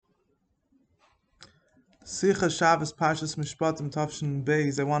Sicha Shabbos Pashas Mishpotim Tavshin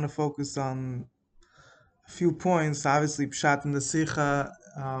Beis. I want to focus on a few points. Obviously, Pshat in the Sicha,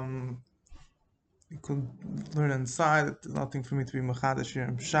 you could learn inside. There's nothing for me to be Machadash here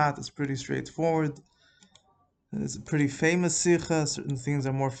in Pshat. It's pretty straightforward. It's a pretty famous Sicha. Certain things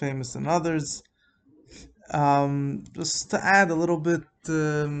are more famous than others. Just to add a little bit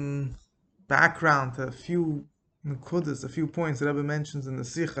background to a few Nukudas, a few points that Rebbe mentions in the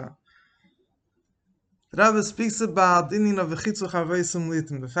Sicha. The Rebbe speaks about the Indian of the Chitzu Chaveisim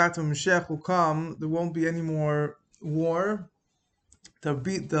Litim. The fact when Mashiach will come, there won't be any more war. They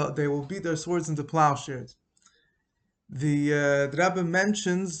will beat their swords into plowshares. The Rebbe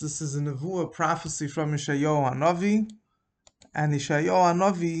mentions this is a nevuah prophecy from Yeshayahu Hanavi, and Yeshayahu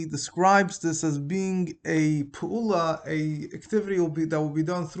Hanavi describes this as being a pu'ula, a activity that will be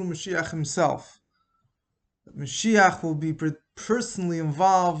done through Mashiach himself. Mashiach will be personally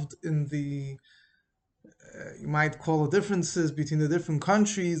involved in the you might call the differences between the different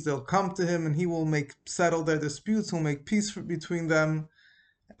countries. They'll come to him and he will settle their disputes. He'll make peace between them,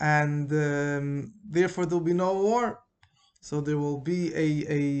 and therefore there'll be no war. So there will be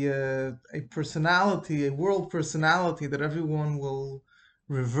a personality, a world personality that everyone will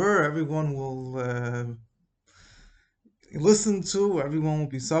revere, everyone will listen to, everyone will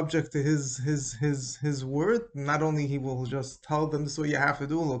be subject to his word. Not only he will just tell them this is what you have to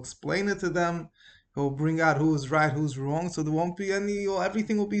do, he'll explain it to them. He'll bring out who's right, who's wrong, so there won't be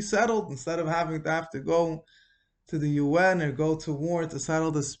everything will be settled. Instead of having to go to the UN or go to war to settle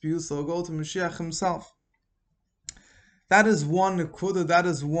disputes, so he'll go to Mashiach himself. That is one nekuda, that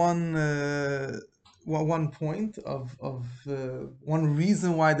is one point of one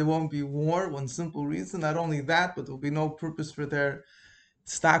reason why there won't be war, one simple reason. Not only that, but there will be no purpose for their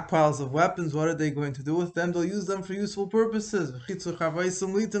stockpiles of weapons. What are they going to do with them? They'll use them for useful purposes.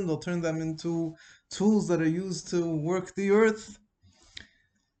 They'll turn them into tools that are used to work the earth.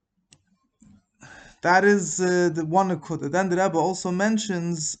 That is the one nekuda. Then the Rebbe also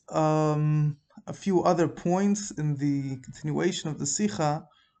mentions a few other points in the continuation of the Sicha.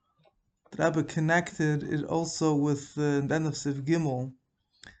 The Rebbe connected it also with the end of Siv Gimel.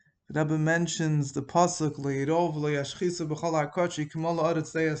 The Rebbe mentions the pasuk Le'irov le'yashchisu b'chol ha'kochi k'mol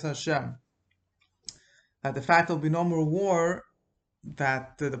ha'aretz de'es Hashem. That the fact there will be no more war,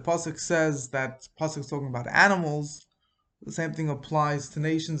 that the pasuk says that pasuk is talking about animals. The same thing applies to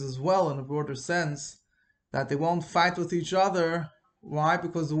nations as well in a broader sense, that they won't fight with each other. Why?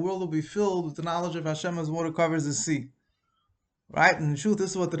 Because the world will be filled with the knowledge of Hashem as water covers the sea. Right? And in truth,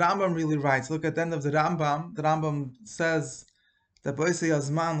 this is what the Rambam really writes. Look at the end of the Rambam. The Rambam says that Mashiach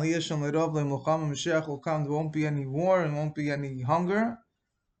will come, there won't be any war and won't be any hunger.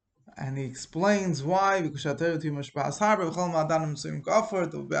 And he explains why, because everything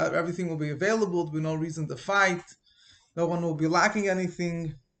will be available, there will be no reason to fight, no one will be lacking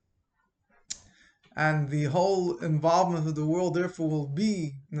anything, and the whole involvement of the world therefore will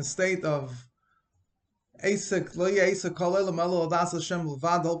be in a state of the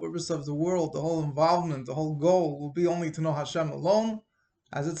whole purpose of the world, the whole involvement, the whole goal will be only to know Hashem alone.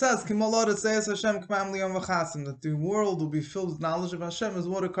 As it says, that the world will be filled with knowledge of Hashem as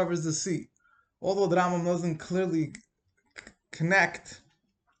water covers the sea. Although the Rambam doesn't clearly connect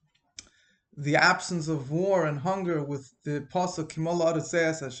the absence of war and hunger with the pasuk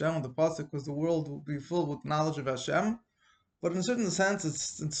Hashem, the pasuk was the world will be filled with knowledge of Hashem. But in a certain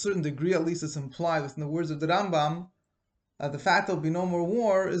sense, in a certain degree at least, it's implied within the words of the Rambam that the fact there will be no more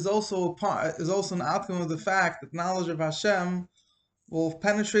war is also an outcome of the fact that knowledge of Hashem will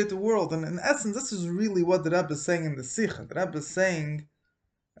penetrate the world. And in essence, this is really what the Rebbe is saying in the Sikha. The Rebbe is saying,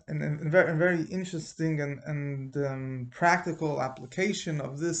 in very interesting and practical application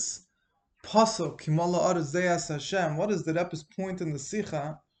of this pasuk, Kimala Aretz De'as Hashem, what is the Rebbe's point in the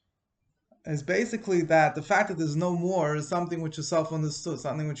Sikha? Is basically that the fact that there's no more is something which is self-understood,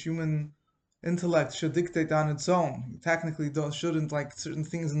 something which human intellect should dictate on its own. You technically shouldn't, like certain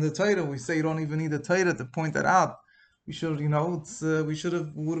things in the Torah, we say you don't even need a Torah to point that out. We should,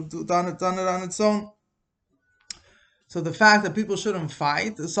 would have done it on its own. So the fact that people shouldn't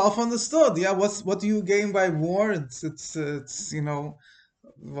fight is self-understood. Yeah, what do you gain by war?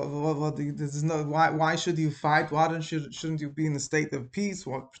 Why should you fight? Why shouldn't you be in a state of peace?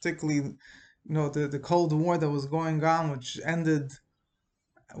 Well, particularly, the Cold War that was going on, which ended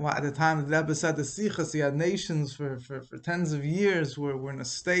at the time the Rebbe said the Sichas, you had nations for tens of years were in a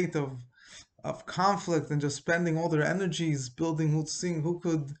state of conflict and just spending all their energies building, seeing who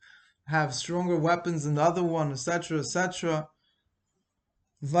could have stronger weapons than the other one, etc., etc.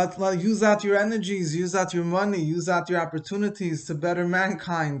 Use out your energies, use out your money, use out your opportunities to better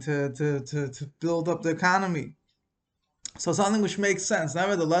mankind, to build up the economy. So something which makes sense.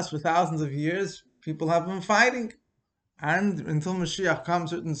 Nevertheless, for thousands of years, people have been fighting. And until Mashiach comes,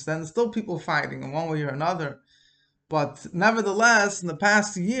 certain extent, still people fighting in one way or another. But nevertheless, in the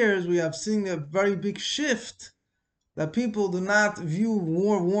past years, we have seen a very big shift that people do not view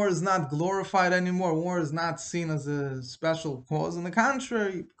war. War is not glorified anymore. War is not seen as a special cause. On the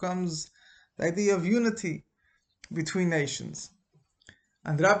contrary, it becomes the idea of unity between nations.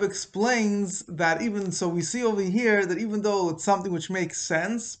 And the Rebbe explains that even so, we see over here that even though it's something which makes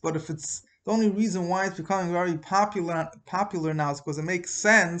sense, but if it's the only reason why it's becoming very popular now is because it makes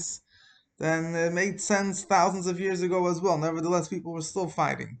sense, then it made sense thousands of years ago as well. Nevertheless, people were still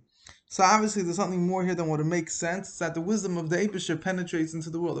fighting. So obviously, there's something more here than what it makes sense. It's that the wisdom of the Eibusher penetrates into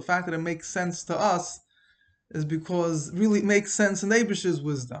the world. The fact that it makes sense to us is because really it makes sense in Eibusher's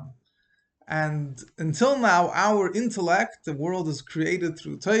wisdom. And until now, our intellect, the world is created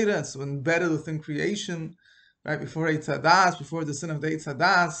through Torah, it's embedded within creation, right before Eitz Hadas, before the sin of the Eitz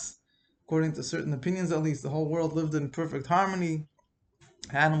Hadas. According to certain opinions, at least, the whole world lived in perfect harmony.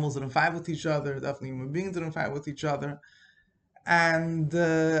 Animals didn't fight with each other, definitely human beings didn't fight with each other. And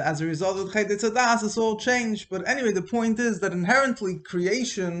as a result of the Eitz Hadas, it's all changed. But anyway, the point is that inherently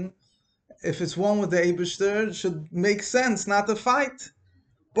creation, if it's one with the Eibishter, should make sense not to fight.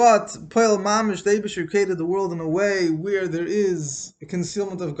 But Poel Mamish, the Eibusher created the world in a way where there is a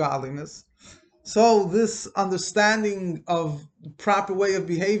concealment of godliness. So this understanding of proper way of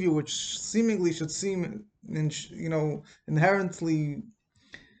behavior, which seemingly should seem, inherently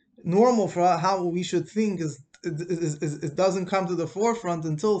normal for how we should think, it doesn't come to the forefront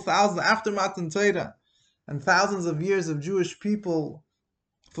until thousands after Matan Torah and thousands of years of Jewish people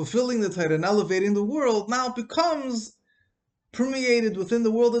fulfilling the Torah and elevating the world. Now it becomes permeated within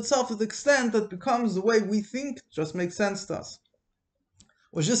the world itself to the extent that becomes the way we think, just makes sense to us.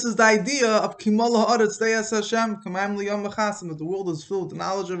 Which this is the idea of Kimol Ha'aretz Deyas Hashem, Kamam Liyom Mechasim, that the world is filled with the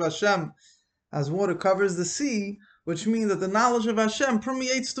knowledge of Hashem as water covers the sea, which means that the knowledge of Hashem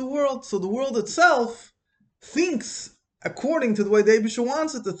permeates the world. So the world itself thinks according to the way the Eibusher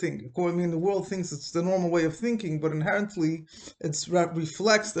wants it to think. The world thinks it's the normal way of thinking, but inherently it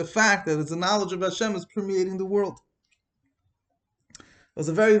reflects the fact that it's the knowledge of Hashem is permeating the world. It's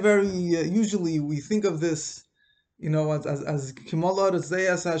a very, very, usually we think of this, as Kimolad, as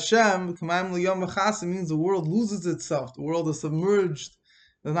Zeyas Hashem, Kamam Liyom Mechas, it means the world loses itself. The world is submerged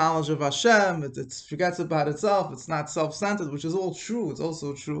in the knowledge of Hashem. It forgets about itself. It's not self-centered, which is all true. It's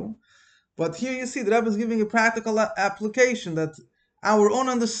also true. But here you see the Rebbe is giving a practical application that our own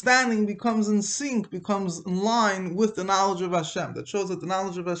understanding becomes in sync, becomes in line with the knowledge of Hashem. That shows that the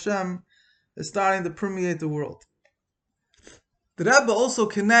knowledge of Hashem is starting to permeate the world. The Rebbe also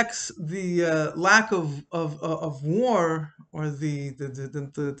connects the lack of war or the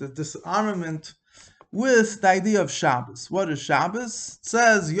disarmament with the idea of Shabbos. What is Shabbos? It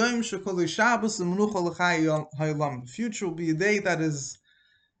says Yom Shekoli Shabbos Menucha L'Chai Ha'ilam. The future will be a day that is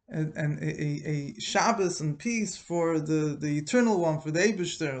a Shabbos and peace for the eternal one, for the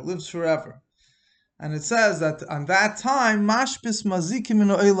Eibishter, lives forever. And it says that on that time, Mashpis Mazikim in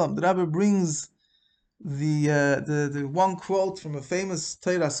O'ilam. The Rebbe brings the one quote from a famous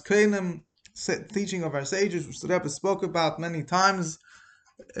Teiras Kohenim teaching of our sages, which the Rebbe spoke about many times,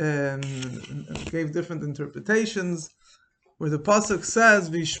 and gave different interpretations, where the pasuk says,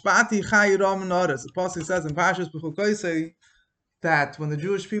 "Vishpati chayiram naras." The pasuk says in Parshas B'chukoisei that when the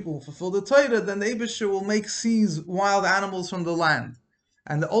Jewish people will fulfill the Torah, then the Eibusher will make seize wild animals from the land.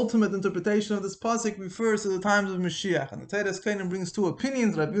 And the ultimate interpretation of this pasuk refers to the times of Mashiach. And the Teiras Kohenim brings two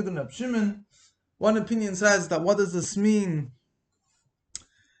opinions, Rabbi Yehuda and Rabbi Shimon. One opinion says that what does this mean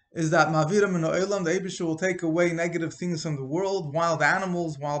is that Ma'avira min ha'olam, the Eibusher will take away negative things from the world, wild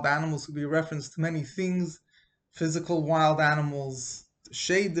animals. Wild animals could be a reference to many things, physical wild animals, the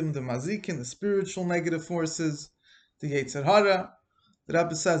Shadim, the Mazikin, the spiritual negative forces, the Yetzer Hara. The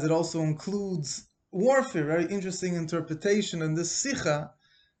Rebbe says it also includes warfare, very interesting interpretation in this Sicha,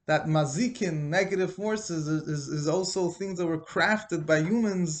 that Mazikin, negative forces, is also things that were crafted by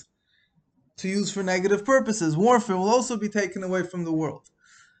humans to use for negative purposes. Warfare will also be taken away from the world.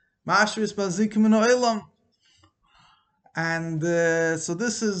 Mashris Mazikim in O'ilam. And so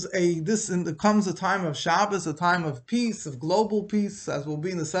it comes a time of Shabbos, a time of peace, of global peace, as will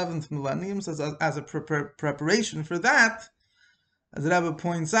be in the 7th millennium. So as a preparation for that, as the Rebbe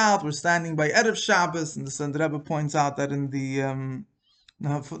points out, we're standing by Erev Shabbos, and the Rebbe points out that in the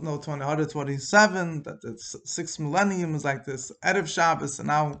footnote 127, that the 6th millennium is like this Erev Shabbos, and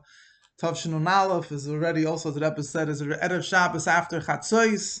now Tavshin Aleph is already also, the Rebbe said, is Erev Shabbos after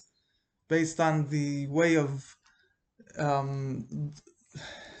Chatzos, based on the way of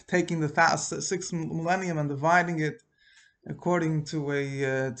taking the sixth millennium and dividing it according to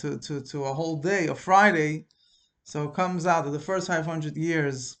a whole day, a Friday. So it comes out that the first 500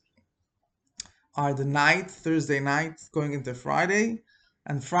 years are the night, Thursday night, going into Friday,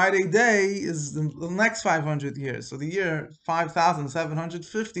 and Friday day is the next 500 years. So the year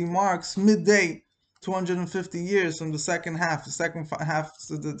 5750 marks midday, 250 years from the second half,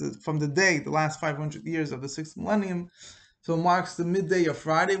 from the day, the last 500 years of the sixth millennium. So it marks the midday of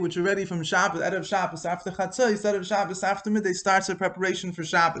Friday, which already from Shabbos, Erev Shabbos after Chatzos, Erev Shabbos after midday starts the preparation for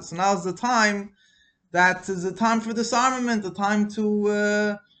Shabbos. So now is the time, that is the time for disarmament, the time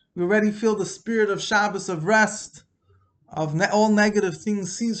to, we already feel the spirit of Shabbos, of rest, of all negative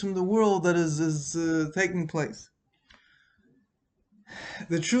things seized from the world that is taking place.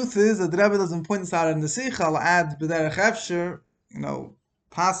 The truth is that the Rebbe doesn't point this out in the Sikha. I'll add b'derech efsher,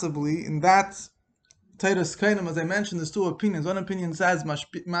 possibly in that Teiras Kainim, as I mentioned, there's two opinions. One opinion says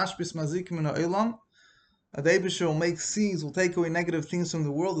mashpis mazikim in ha'olam, that the Eibusher will make seeds, will take away negative things from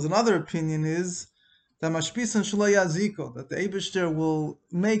the world. There's another opinion is that mashpis and shelo yaziko, that the Eibusher will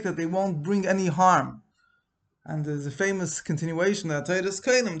make that they won't bring any harm. And there's a famous continuation that Teiras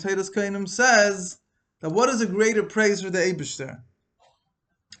Kainim says that what is a greater praise for the Eibusher?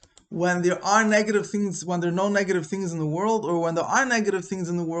 When there are negative things, when there are no negative things in the world, or when there are negative things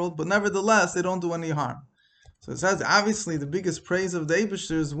in the world, but nevertheless they don't do any harm. So it says, obviously, the biggest praise of the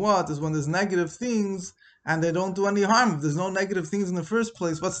Eibusher is what? Is when there's negative things and they don't do any harm. If there's no negative things in the first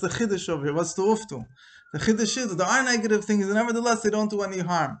place, what's the chiddush over here? What's the uftu? The chiddush is that there are negative things and nevertheless they don't do any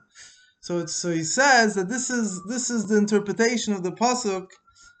harm. So he says that this is the interpretation of the pasuk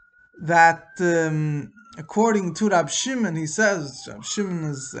that according to Rab Shimon, he says, Rab Shimon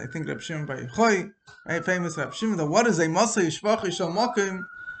is, I think, Rab Shimon Bar Yochai, right, famous Rab Shimon, that what is a Masa Yishvach Shal Makim?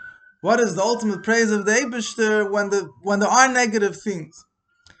 What is the ultimate praise of the Eibusher when there are negative things?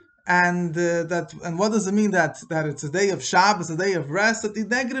 And what does it mean that it's a day of Shabbos, a day of rest, that the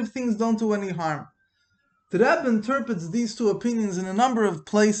negative things don't do any harm? The Rebbe interprets these two opinions in a number of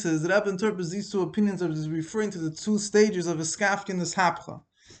places. The Rebbe interprets these two opinions as referring to the two stages of Iskafki and Ishapcha.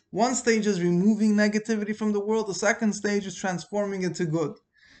 One stage is removing negativity from the world. The second stage is transforming it to good.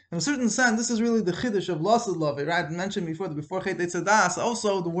 In a certain sense, this is really the chiddush of Lasad Love. Right? I mentioned before Chet Eitzadas,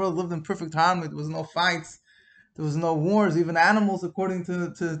 also the world lived in perfect harmony. There was no fights. There was no wars. Even animals, according to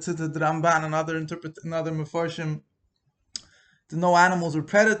the Ramban and other Mefarshim, no animals were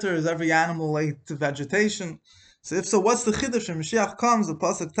predators. Every animal ate vegetation. So if so, what's the chiddush? When Mashiach comes, the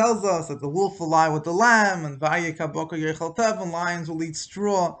pasuk tells us that the wolf will lie with the lamb, and lions will eat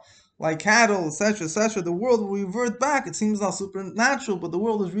straw like cattle, etc., etc. The world will revert back. It seems now supernatural, but the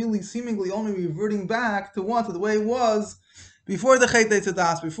world is really seemingly only reverting back to what? To the way it was before the Chet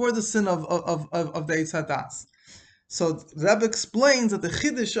Eitzadas, before the sin of the Eitzadas. So the Rebbe explains that the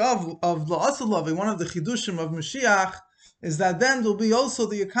chiddush of La'asad Lavi, one of the chidushim of Mashiach, is that then there will be also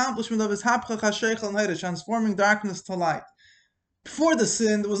the accomplishment of his hapcha chasheichel neidah, transforming darkness to light. Before the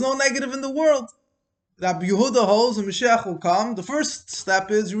sin, there was no negative in the world. Rabbi Yehuda holds when Mashiach will come, the first step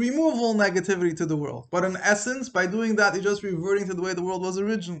is remove all negativity to the world. But in essence, by doing that, you're just reverting to the way the world was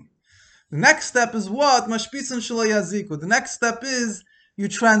originally. The next step is what? Mashpitzin shelo yaziku. The next step is you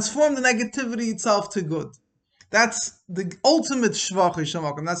transform the negativity itself to good. That's the ultimate shvach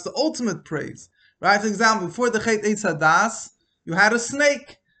yishamakim. That's the ultimate praise. Right? For example, before the Chet Eitzadas, you had a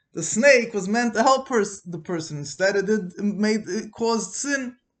snake. The snake was meant to help the person. Instead, it caused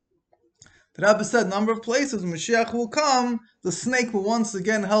sin. The Rebbe said, number of places, when Mashiach will come, the snake will once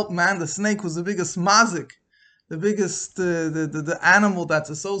again help man. The snake was the biggest mazik, the biggest, the animal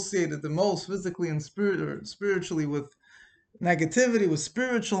that's associated the most physically and spiritually with negativity, with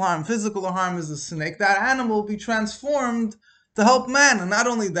spiritual harm. Physical harm is the snake. That animal will be transformed to help man, and not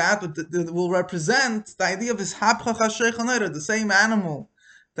only that, but it will represent the idea of his hapcha chasheichel neidah. The same animal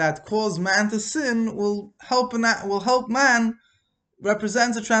that caused man to sin will help man.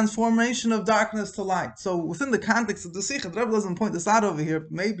 Represents a transformation of darkness to light. So within the context of the Sikha, the Rebbe doesn't point this out over here.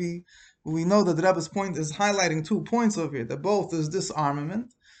 Maybe we know that the Rebbe's point is highlighting 2 points over here. That both is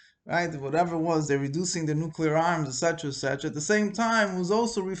disarmament, right? Whatever it was, they're reducing their nuclear arms, etc., etc. At the same time, was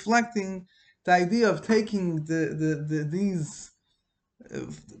also reflecting the idea of taking these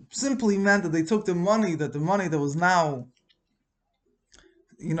simply meant that they took the money that was now,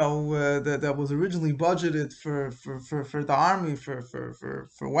 that was originally budgeted for the army,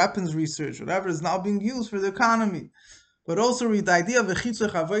 for weapons research, whatever, is now being used for the economy. But also read the idea of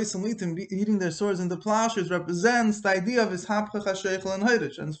eating their swords into plowshares represents the idea of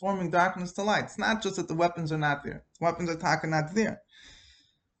and transforming darkness to light. It's not just that the weapons are not there. The weapons are not there.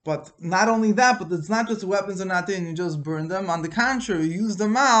 But not only that, but it's not just the weapons are not there and you just burn them. On the contrary, you use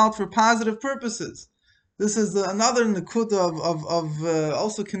them out for positive purposes. This is another Nakuda of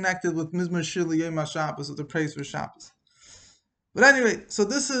also connected with Mizmor Shir L'Yom HaShabbos, with the praise for Shabbos. But anyway, so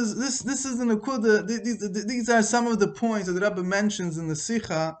this is the Nakuda. These are some of the points that the Rebbe mentions in the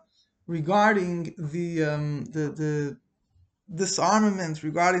Sikha regarding the disarmament,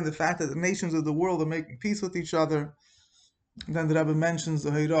 regarding the fact that the nations of the world are making peace with each other. And then the Rebbe mentions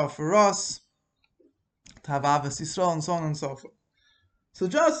the Hayrah for us, Tavavas Yisrael, and so on and so forth. So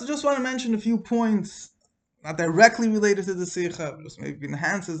just want to mention a few points, not directly related to the Sikha, but just maybe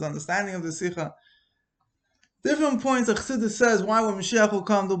enhances the understanding of the Sikha. Different points that Chassidus says why when Mashiach will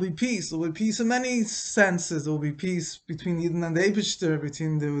come, there'll be peace. There'll be peace in many senses. There'll be peace between Yidden and the Eibishter,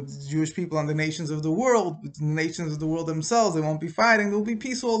 between the Jewish people and the nations of the world, between the nations of the world themselves. They won't be fighting. There'll be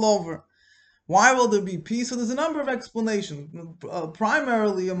peace all over. Why will there be peace? So there's a number of explanations.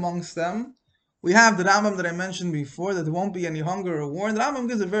 Primarily amongst them, we have the Rambam that I mentioned before, that there won't be any hunger or war. And the Rambam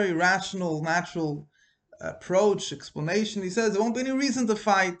gives a very rational, natural approach, explanation. He says there won't be any reason to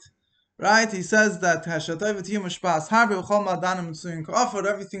fight. Right? He says that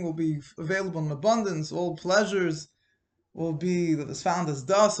everything will be available in abundance, all pleasures will be as found as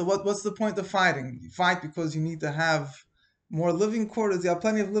dust. So what's the point of fighting? You fight because you need to have more living quarters. You have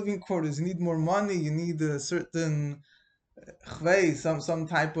plenty of living quarters. You need more money. You need a certain some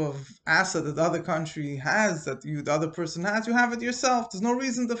type of asset that the other country has, that the other person has. You have it yourself. There's no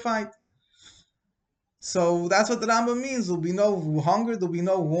reason to fight. So that's what the Rambam means. There'll be no hunger. There'll be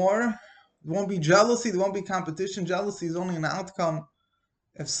no war. There won't be jealousy, there won't be competition. Jealousy is only an outcome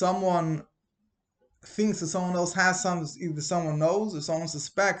if someone thinks that someone else has some, either someone knows or someone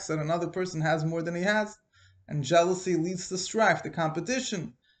suspects that another person has more than he has. And jealousy leads to strife, to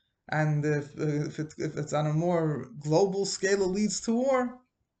competition. And if it's on a more global scale, it leads to war.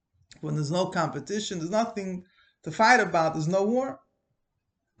 When there's no competition, there's nothing to fight about, there's no war.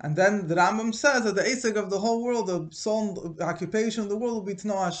 And then the Rambam says that the Esek of the whole world, the sole occupation of the world will be to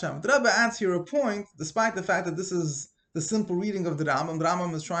know Hashem. The Rebbe adds here a point, despite the fact that this is the simple reading of the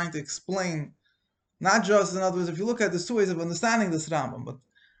Rambam is trying to explain, not just, in other words, if you look at there's two ways of understanding this Rambam,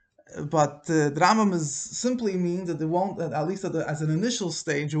 but the Rambam simply means that there won't, at least as an initial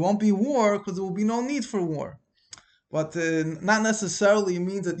stage, there won't be war because there will be no need for war. But not necessarily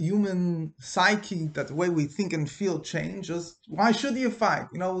means that human psyche, that the way we think and feel change. Just why should you fight?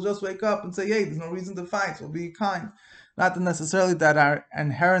 We'll just wake up and say, hey, there's no reason to fight. We'll be kind. Not necessarily that our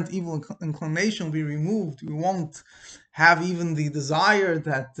inherent evil inclination will be removed. We won't have even the desire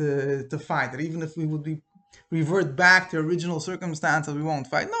that to fight. That even if we would revert back to original circumstances, we won't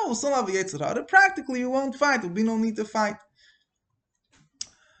fight. No, we'll still have a Yetzer Hara. Practically, we won't fight. There'll be no need to fight.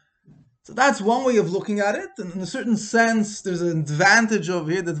 So that's one way of looking at it, and in a certain sense, there's an advantage over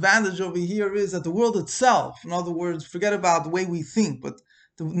here. The advantage over here is that the world itself, in other words, forget about the way we think, but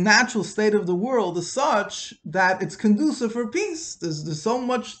the natural state of the world is such that it's conducive for peace. There's so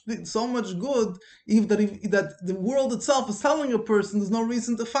much good, even that the world itself is telling a person there's no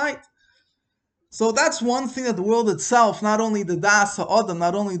reason to fight. So that's one thing, that the world itself, not only the das ha'adam,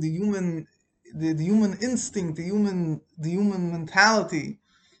 not only the human instinct, the human mentality,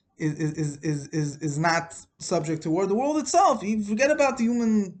 is not subject to war. The world itself, you forget about the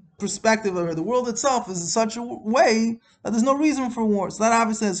human perspective of it. The world itself is in such a way that there's no reason for war. So that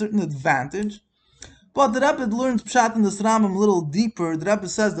obviously has a certain advantage. But the Rebbe learns Pshat in this Rambam a little deeper. The Rebbe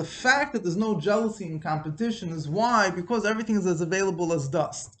says the fact that there's no jealousy and competition is why, because everything is as available as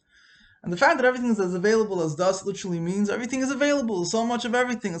dust. And the fact that everything is as available as dust literally means everything is available. So much of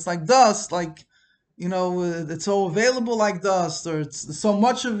everything. It's like dust, like it's so available like dust, or it's so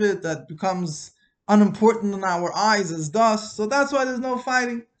much of it that becomes unimportant in our eyes as dust. So that's why there's no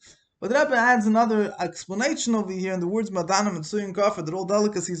fighting. But the Rebbe adds another explanation over here in the words Madanim and Tzuyin Kafir, that all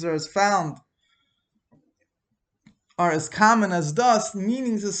delicacies are as common as dust,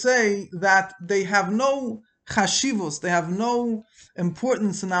 meaning to say that they have no chashivos, they have no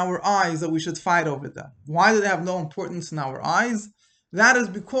importance in our eyes that we should fight over them. Why do they have no importance in our eyes? That is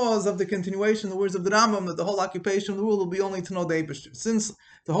because of the continuation, the words of the Rambam, that the whole occupation of the world will be only to know the Eibishter. Since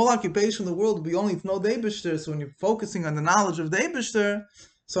the whole occupation of the world will be only to know the Eibishter, so when you're focusing on the knowledge of the Eibishter,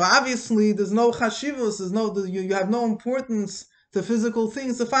 so obviously there's no chashivos, you have no importance to physical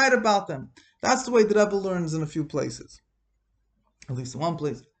things to fight about them. That's the way the Rebbe learns in a few places, at least in one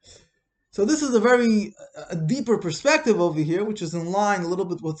place. So this is a deeper perspective over here, which is in line a little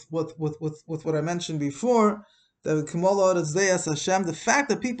bit with what I mentioned before, The fact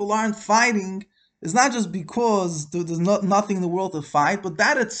that people aren't fighting is not just because there's nothing in the world to fight, but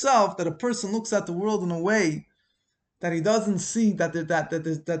that itself, that a person looks at the world in a way that he doesn't see that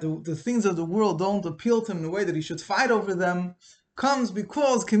the things of the world don't appeal to him in a way that he should fight over them, comes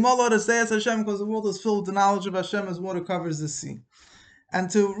because because the world is filled with the knowledge of Hashem as water covers the sea. And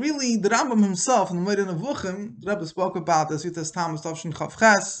to really, the Rambam himself in the Moed Nevuchim, the Rebbe spoke about this, Yitas Tamas Tavshin Chav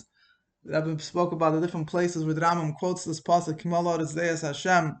Ches. The Rebbe spoke about the different places where the Rambam quotes this pasuk, Kimal Oretz Deis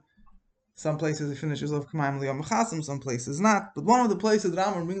Hashem. Some places he finishes off K'mayim Liyom Mechasim, some places not. But one of the places the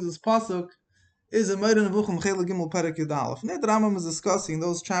Rambam brings this pasuk is in Moed Nevuchim Chel Gimel Perek Yud Aleph. And the Rambam is discussing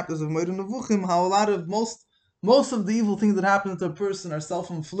those chapters of Moed Nevuchim how a lot of most of the evil things that happen to a person are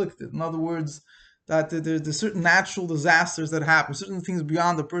self-inflicted. In other words, that there's certain natural disasters that happen, certain things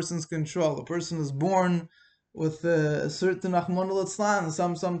beyond the person's control. A person is born with a certain Rahman al-Islam,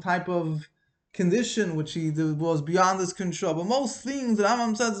 some type of condition which was beyond his control. But most things that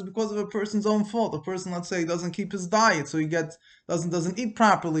Rambam says is because of a person's own fault. A person, let's say, doesn't keep his diet, so he doesn't eat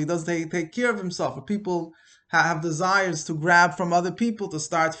properly, doesn't take care of himself. Or people have desires to grab from other people, to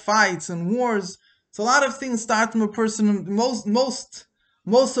start fights and wars. So a lot of things start from a person.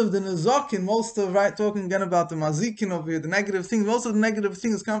 Most of the nezakin, talking again about the mazikin over here, the negative things, most of the negative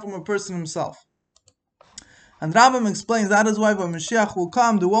things come from a person himself. And Rambam explains that is why when Mashiach will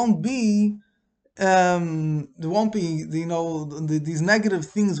come, there won't be, these negative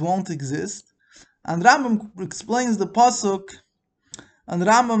things won't exist. And Rambam explains the pasuk, and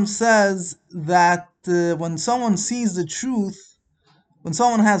Rambam says that when someone sees the truth, when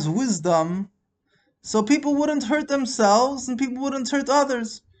someone has wisdom, so people wouldn't hurt themselves and people wouldn't hurt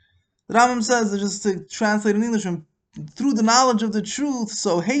others. The Rambam says, just to translate in English, through the knowledge of the truth,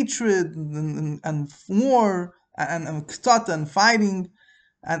 so hatred and war and ktata and fighting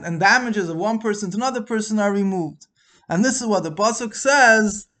and damages of one person to another person are removed. And this is what the pasuk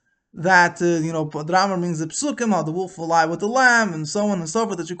says, that the Rambam brings the psukim, how the wolf will lie with the lamb, and so on and so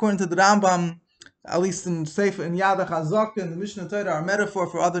forth, that according to the Rambam, at least in Sefer and Yad HaChazak and the Mishnah Torah, are a metaphor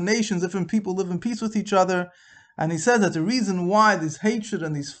for other nations. Different people live in peace with each other. And he says that the reason why this hatred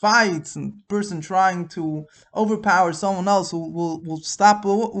and these fights and person trying to overpower someone else will stop,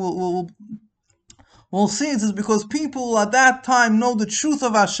 will cease, is because people at that time know the truth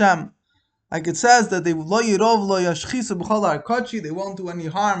of Hashem. Like it says that they lo yirov lo yashchisu b'chol ha'arkachi, they won't do any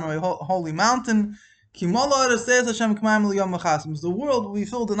harm on a holy mountain. The world will be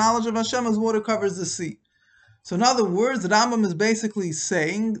filled with the knowledge of Hashem as water covers the sea. So in other words, the Rambam is basically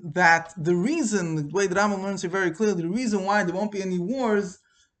saying that the reason, the way the Rambam learns here very clearly, the reason why there won't be any wars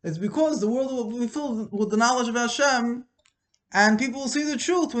is because the world will be filled with the knowledge of Hashem, and people will see the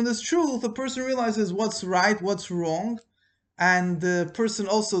truth. When there's truth, a person realizes what's right, what's wrong, and the person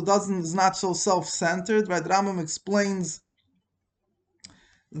also is not so self-centered. Right? The Rambam explains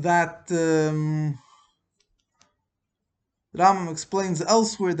that Rambam explains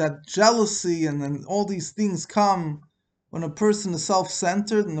elsewhere that jealousy and all these things come when a person is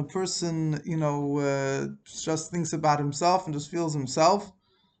self-centered and a person, just thinks about himself and just feels himself.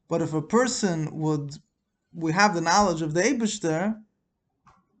 But if a person we have the knowledge of the Eibishter,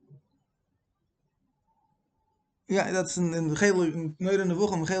 that's in Moed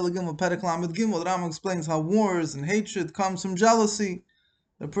Nevuchim Chel Gimel Perek Lamed Gimel. The Rambam explains how wars and hatred comes from jealousy.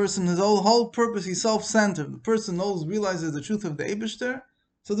 The person, his whole purpose, he's self-centered. The person realizes the truth of the Eibishter,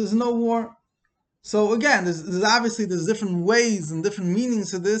 so there's no war. So again, there's obviously different ways and different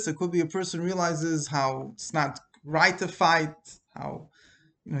meanings to this. It could be a person realizes how it's not right to fight, how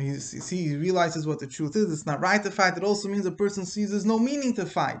he realizes what the truth is. It's not right to fight. It also means a person sees there's no meaning to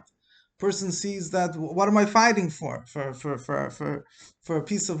fight. Person sees that, what am I fighting for? For a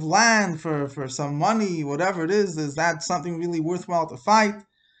piece of land, for some money, whatever it is that something really worthwhile to fight?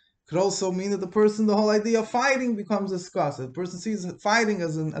 Could also mean that the whole idea of fighting becomes disgusting. The person sees fighting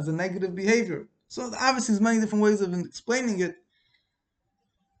as a negative behavior. So obviously there's many different ways of explaining it.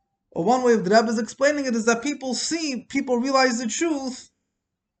 Or one way of the Rebbe is explaining it is that people realize the truth.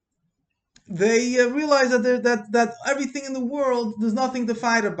 They realize that everything in the world, there's nothing to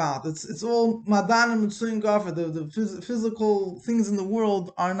fight about. It's all madan and mitzuyin gafer. The physical things in the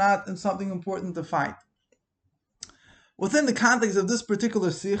world are not something important to fight. Within the context of this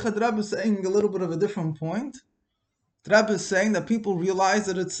particular sikha, the Rebbe is saying a little bit of a different point. The Rebbe is saying that people realize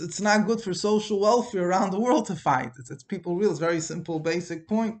that it's not good for social welfare around the world to fight. It's people realize, very simple, basic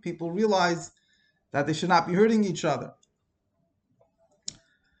point. People realize that they should not be hurting each other.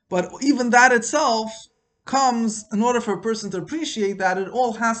 But even that itself comes, in order for a person to appreciate that, it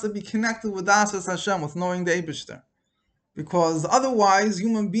all has to be connected with Asas Hashem, with knowing the Eibishter. because otherwise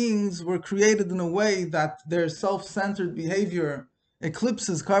human beings were created in a way that their self-centered behavior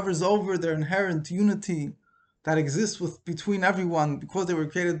eclipses, covers over their inherent unity that exists between everyone because they were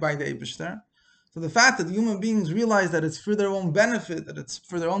created by the Eibishter. So the fact that human beings realize that it's for their own benefit, that it's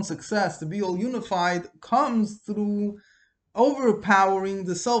for their own success to be all unified, comes through overpowering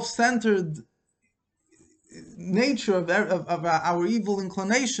the self-centered nature of our evil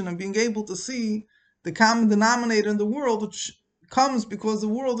inclination, and being able to see the common denominator in the world, which comes because the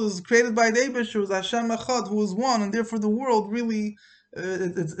world is created by the Eibusher, who is Hashem Echad, who is one, and therefore the world really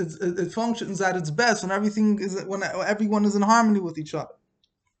it functions at its best when everyone is in harmony with each other.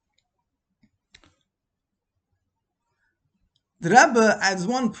 The Rebbe adds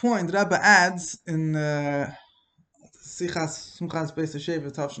one point. The Rebbe adds in Sichas Sumchas Beis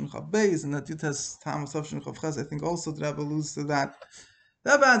Hashem Tavshin Chav Beis, and that Yutas Tam Tavshin Chav Ches. I think also the Rebbe alludes to that.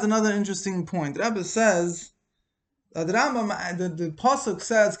 The Rebbe adds another interesting point. The Rebbe says the pasuk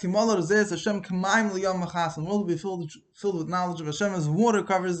says, "Kimol Rozeh Hashem K'mayim L'Yom Machas," and the world will be filled with knowledge of Hashem as water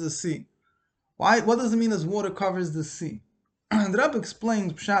covers the sea. Why? What does it mean as water covers the sea? And the Rebbe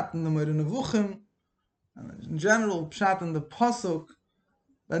explains Pshat in the Moreh Nevuchim, and in general Pshat in the pasuk,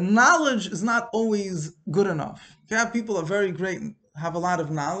 that knowledge is not always good enough. You have people that are very great, have a lot of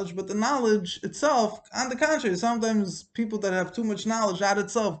knowledge, but the knowledge itself, on the contrary, sometimes people that have too much knowledge, that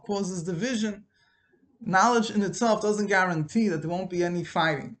itself causes division. Knowledge in itself doesn't guarantee that there won't be any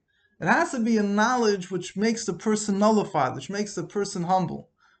fighting. It has to be a knowledge which makes the person nullified, which makes the person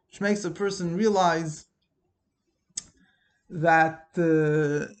humble, which makes the person realize that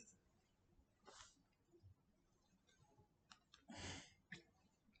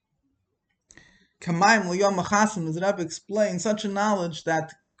Kamayim L'Yom Machasim, as Rebbe explains, such a knowledge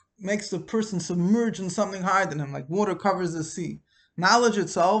that makes the person submerge in something higher than him, like water covers the sea. Knowledge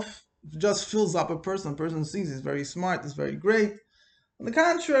itself just fills up a person. A person sees he's very smart, he's very great. On the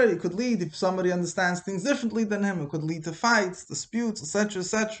contrary, it could lead, if somebody understands things differently than him, it could lead to fights, disputes, etc.,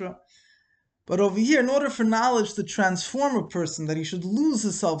 etc. But over here, in order for knowledge to transform a person, that he should lose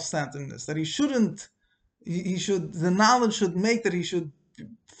his self-centeredness, that the knowledge should make that he should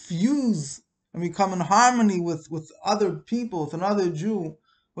fuse and become in harmony with other people, with another Jew,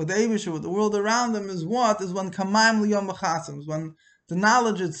 with the Eibusher, with the world around them, is what? Is when Kamayim L'Yom Machasim, is when the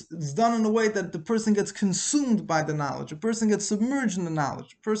knowledge is done in a way that the person gets consumed by the knowledge, a person gets submerged in the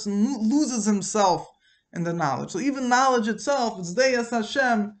knowledge, a person loses himself in the knowledge. So even knowledge itself, it's Deyas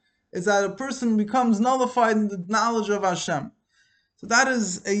Hashem, is that a person becomes nullified in the knowledge of Hashem. So that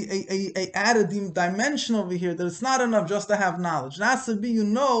is a added dimension over here, that it's not enough just to have knowledge. It has to be,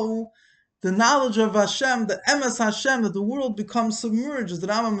 the knowledge of Hashem, the emes Hashem, that the world becomes submerged, as the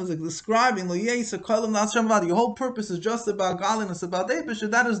Rambam is describing. Your whole purpose is just about godliness, about Eibusher.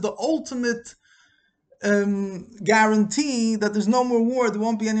 That is the ultimate guarantee that there's no more war, there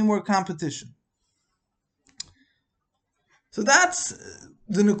won't be any more competition. So that's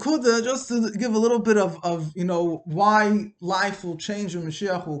the Nekuda, just to give a little bit of why life will change when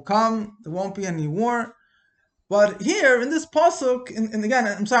Mashiach will come. There won't be any war. But here in this pasuk, and again,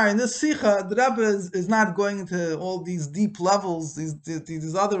 I'm sorry, in this Sikha, the Rebbe is not going into all these deep levels,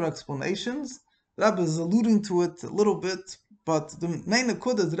 these other explanations. The Rebbe is alluding to it a little bit, but the main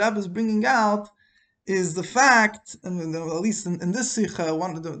Nekuda the Rebbe is bringing out is the fact, and at least in this Sikha,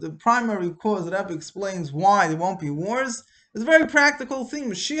 the primary cause the Rebbe explains why there won't be wars, is a very practical thing.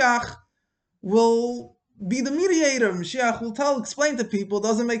 Mashiach will be the mediator. Mashiach will explain to people it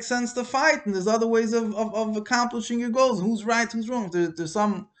doesn't make sense to fight, and there's other ways of accomplishing your goals. Who's right, who's wrong?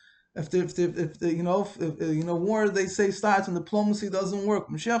 War, they say, starts and diplomacy doesn't work.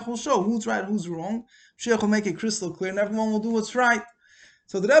 Mashiach will show who's right, who's wrong. Mashiach will make it crystal clear, and everyone will do what's right.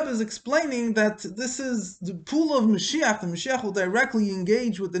 So the Rebbe is explaining that this is the pool of Mashiach. The Mashiach will directly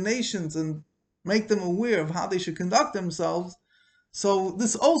engage with the nations and make them aware of how they should conduct themselves. So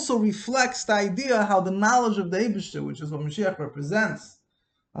this also reflects the idea how the knowledge of the Eibusher, which is what Mashiach represents,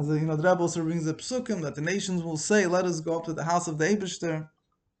 as the Rebbe also brings the psukim that the nations will say, "Let us go up to the house of the Eibusher.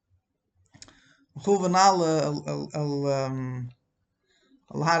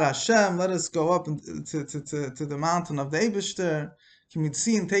 Al Har Hashem, let us go up to the mountain of the Eibusher."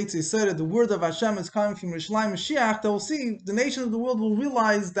 The word of Hashem is coming from Yerushalayim Mashiach. They will see, the nations of the world will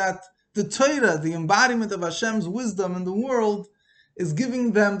realize that the Torah, the embodiment of Hashem's wisdom in the world, is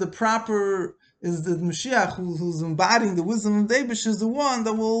giving them the proper, is the Mashiach who's embodying the wisdom of the Eibusher, is the one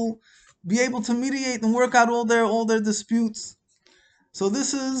that will be able to mediate and work out all their disputes. So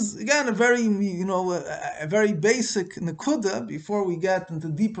this is, again, a very basic nekuda before we get into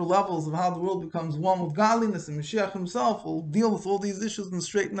deeper levels of how the world becomes one with godliness, and Mashiach himself will deal with all these issues and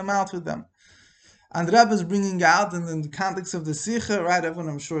straighten them out with them. And the Rebbe is bringing out, and in the context of the Sikha, right, everyone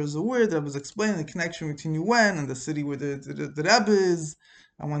I'm sure is aware, the Rebbe is explaining the connection between UN and the city where the Rebbe is,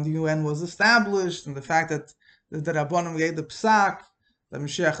 and when the UN was established, and the fact that the Rabbanim gave the Psak, that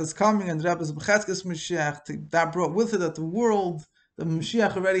Mashiach is coming, and the Rebbe is B'chetzkes Mashiach, that brought with it that the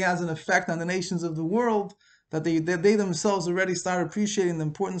Mashiach already has an effect on the nations of the world, that they themselves already start appreciating the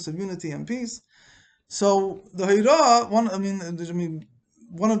importance of unity and peace. So the Hayrah, one of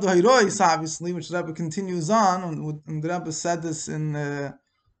the Hayrahs, obviously, which the Rebbe continues on, and the Rebbe said this in the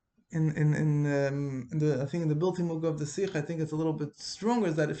I think in the Bilti Mugah of the Sikh, I think it's a little bit stronger,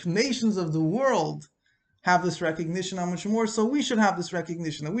 is that if nations of the world have this recognition, how much more so we should have this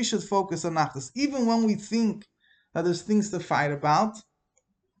recognition, that we should focus on Achdus, even when we think that there's things to fight about.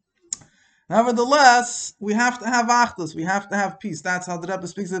 Nevertheless, we have to have Achdus, we have to have peace. That's how the Rebbe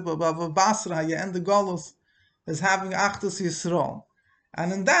speaks about Basra, you end the Golos, is having Achdus Yisrael.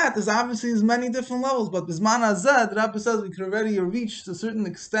 And in that, there's obviously many different levels, but Bisman Hazeh, the Rebbe says we could already reach to a certain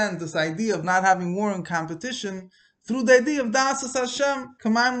extent this idea of not having war and competition through the idea of Da'asas Hashem,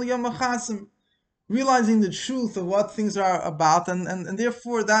 Kamayim L'Yom HaChasim, realizing the truth of what things are about, and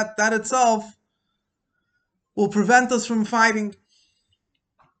therefore that itself will prevent us from fighting.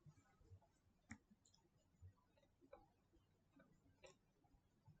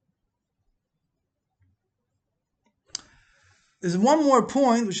 There's one more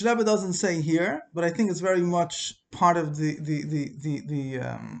point which Rebbe doesn't say here, but I think it's very much part of the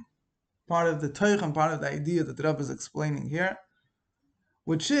part of the Teuch and part of the idea that the Rebbe is explaining here,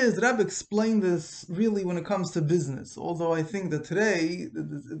 which is the Rebbe explained this really when it comes to business. Although I think that today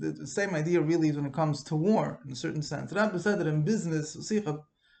the same idea really is when it comes to war in a certain sense. The Rebbe said that in business,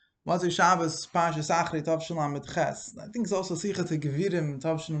 Mazei Shabbos Parshas Achrei Tav Shalom Mit Ches. I think it's also Sicha to Gevirim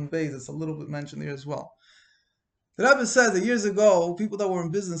Tav Shalom Beis. It's a little bit mentioned here as well. The Rebbe said that years ago, people that were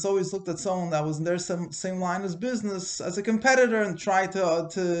in business always looked at someone that was in their same line as business as a competitor and tried to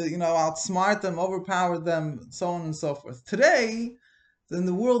outsmart them, overpower them, so on and so forth. Today, in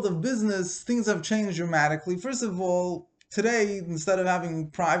the world of business, things have changed dramatically. First of all, today, instead of having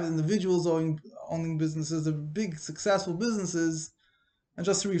private individuals owning businesses, the big successful businesses, and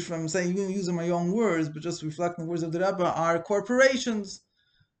just to I'm saying, using my own words, but just reflecting the words of the Rebbe, are corporations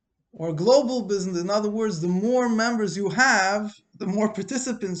or global business. In other words, the more members you have, the more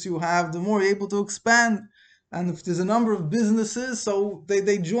participants you have, the more you're able to expand. And if there's a number of businesses, so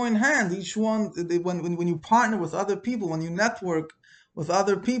they join hands. Each one, when you partner with other people, when you network with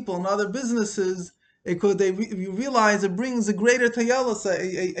other people and other businesses, you realize it brings a greater tayalas,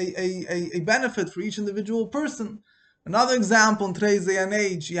 a benefit for each individual person. Another example in today's day and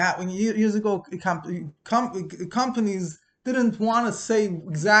age, years ago, companies didn't want to say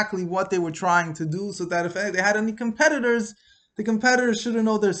exactly what they were trying to do, so that if they had any competitors, the competitors shouldn't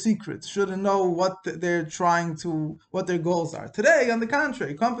know their secrets, shouldn't know what they're trying to, what their goals are. Today, on the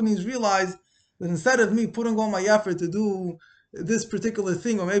contrary, companies realize that instead of me putting all my effort to do this particular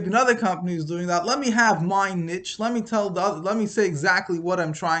thing, or maybe another company is doing that, let me have my niche, let me say exactly what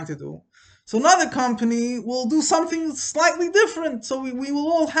I'm trying to do. So another company will do something slightly different, so we will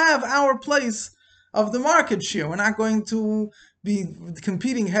all have our place of the market share. We're not going to be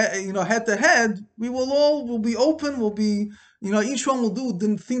competing head to head. We will be open, each one will do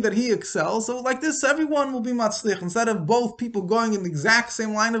the thing that he excels. So like this, everyone will be matzlich, instead of both people going in the exact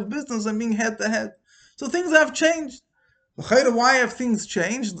same line of business and being head to head. So things have changed. Why have things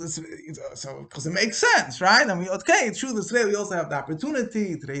changed? So because it makes sense, right? I mean, okay, it's true that today we also have the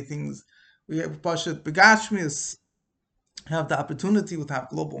opportunity. Today we have Pashat Begashmias, have the opportunity to have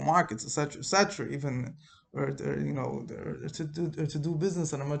global markets, etc., even to do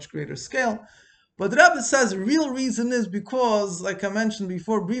business on a much greater scale. But the Rebbe says the real reason is because, like I mentioned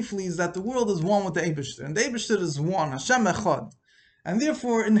before briefly, is that the world is one with the Eibishter, and the Eibishter is one, Hashem Echad. And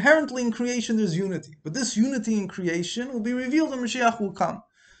therefore, inherently in creation there's unity. But this unity in creation will be revealed when Mashiach will come.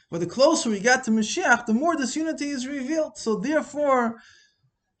 But the closer we get to Mashiach, the more this unity is revealed. So therefore,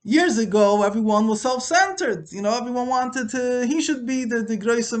 years ago, everyone was self-centered. Everyone wanted he should be the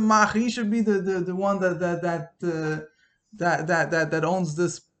Groise Mach, he should be the one that owns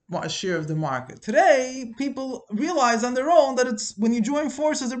this share of the market. Today, people realize on their own that it's when you join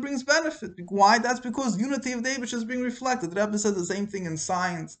forces, it brings benefit. Why? That's because unity of the Eibush is being reflected. The Rebbe said the same thing in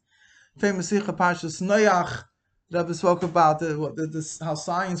science. Famous Sikha Parshas Noach. The Rebbe spoke about how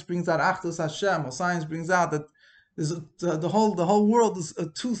science brings out Achdus Hashem. How science brings out that the whole world is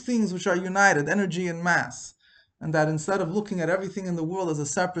two things which are united: energy and mass. And that instead of looking at everything in the world as a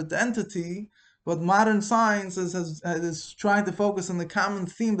separate entity, but modern science is trying to focus on the common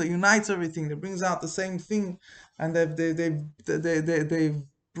theme that unites everything, that brings out the same thing, and they've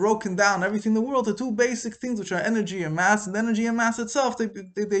broken down everything in the world to two basic things, which are energy and mass. And energy and mass itself,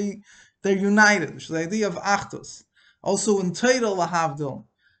 they're united, which is the idea of Achdus. Also in Torah lahavdil,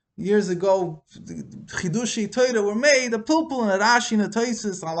 years ago, Chidushi Torah were made, a Pilpul and a Rashi and a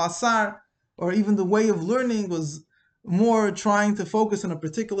Toisus, Al-Asar, or even the way of learning was more trying to focus on a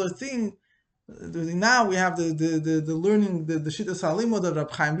particular thing. Now we have the learning, the Shittas Halimud of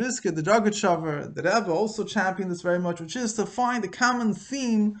Rab Chaim Brisker, the Dragotshover, the Rebbe also championed this very much, which is to find a common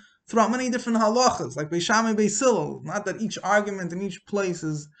theme throughout many different halachas, like Beis Shammai, Beis Hillel. Not that each argument in each place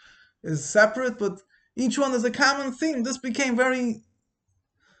is separate, but each one is a common theme. This became very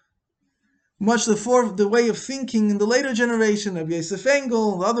much the way of thinking in the later generation of Yosef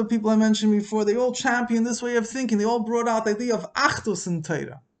Engel, the other people I mentioned before. They all championed this way of thinking. They all brought out the idea of Achdus in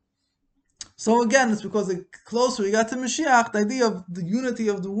Torah. So again, it's because the closer we got to Mashiach, the idea of the unity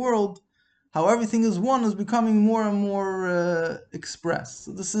of the world, how everything is one, is becoming more and more expressed.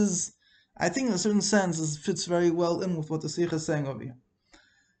 So this is, I think, in a certain sense, this fits very well in with what the Sikha is saying over here.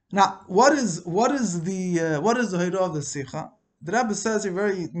 Now, what is the Hira of the Sikha? The Rebbe says here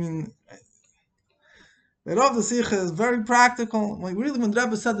the Rav the Sikha is very practical. When the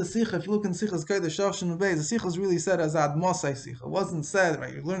Rebbe said the Sikha, if you look in Sikha's Kodesh Shavshin Ubei, the Sikha is really said as Ad Mosai Sikha. It wasn't said,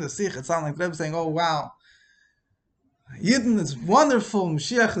 right? You learn the Sikha, it sounded like the Rebbe saying, oh wow, Yidden, it's wonderful,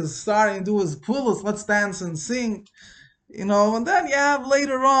 Mashiach is starting to do his pullus, let's dance and sing. And then you have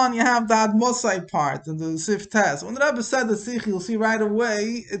later on, you have the Ad Mosai part, and the Sif Test. When the Rebbe said the Sikha, you'll see right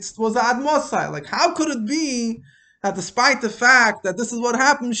away, it was Ad Mosai. Like, how could it be that despite the fact that this is what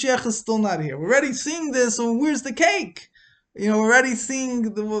happened, Mashiach is still not here? We're already seeing this, so where's the cake? We're already seeing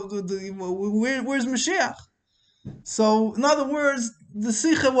where's Mashiach? So, in other words, the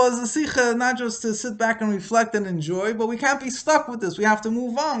Sikha was a Sikha not just to sit back and reflect and enjoy, but we can't be stuck with this. We have to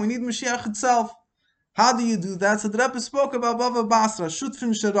move on. We need Mashiach itself. How do you do that? So the Rebbe spoke about Bava Basra,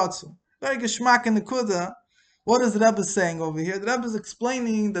 Shutfin Sheratzu. Very geschmack in the Kuda. What is the Rebbe saying over here? The Rebbe is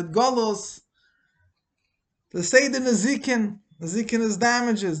explaining that Golos, the Seder Nezikin is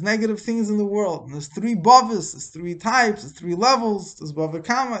damages, negative things in the world. And there's three Bavas, there's three types, there's three levels, there's Bava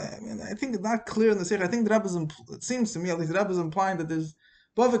Kama. I think it's not clear in the Sikh. I think the Rebbe it seems to me, at least the Rebbe is implying that there's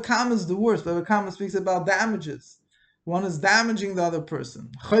Bava Kama is the worst. Bava Kama speaks about damages. One is damaging the other person.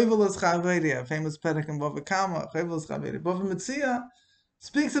 Chayvel is Chaveri, famous Perek in Bava Kama. Chayvel is Chaveri. Bava Metzia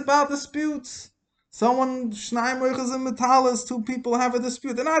speaks about disputes. Someone, Shnai Moichas and Metalis, two people have a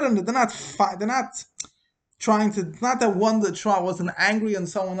dispute. They're not trying to, not that one that wasn't angry on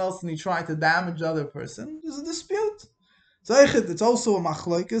someone else and he tried to damage the other person. There's a dispute. So it's also a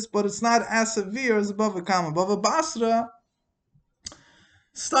machlokes, but it's not as severe as Bava Kama. Bava Basra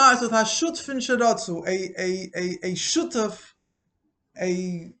starts with Hashutfin Sharatzu, a shutaf,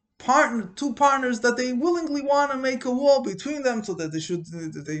 a partner, two partners that they willingly want to make a wall between them, so that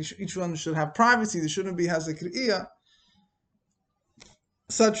each one should have privacy. There shouldn't be hazakriya,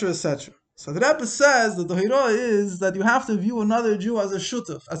 etc., etc. So the Rebbe says that the Hira is that you have to view another Jew as a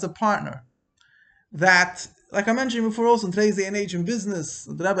shutaf, as a partner. That, like I mentioned before, also in today's day and age in business,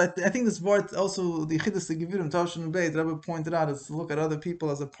 the Rebbe, I think this word also the Chidus the Gevirim Tavshin Ubei, the Rebbe pointed out, is to look at other people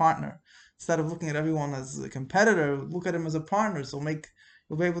as a partner instead of looking at everyone as a competitor. Look at him as a partner, so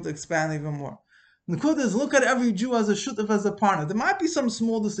you'll be able to expand even more. The Kud is look at every Jew as a shutaf, as a partner. There might be some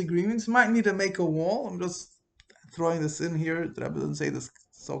small disagreements. You might need to make a wall. I'm just throwing this in here. The Rebbe doesn't say this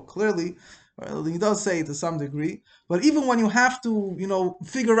so clearly. Well, he does say it to some degree, but even when you have to,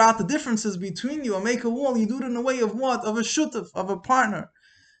 figure out the differences between you and make a wall, you do it in a way of what? Of a shutaf, of a partner.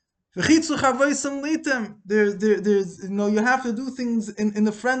 There's, you have to do things in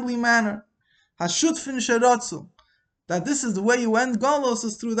a friendly manner. Hashutfin sharatzu. That this is the way you end Golos,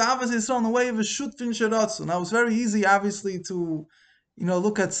 is through the Avos Yisrael in the way of a shutfin sharatzu. Now it's very easy, obviously, to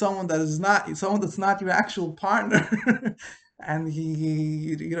look at someone that's not your actual partner. And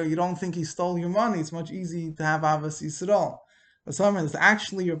you don't think he stole your money. It's much easier to have Avos Yisrael. But someone is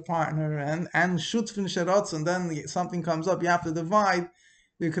actually your partner and shutfin sharatz, and then something comes up, you have to divide.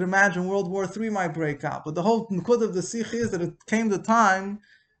 You could imagine World War III might break out. But the whole nkud of the Sikh is that it came the time.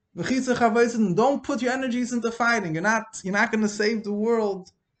 Don't put your energies into fighting. You're not going to save the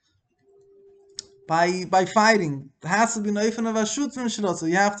world by fighting. It has to be noifin of a shutfin sharatz. So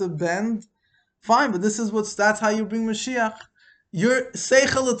you have to bend. Fine, but that's how you bring Mashiach. Your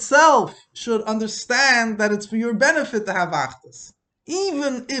seichel itself should understand that it's for your benefit to have achdus.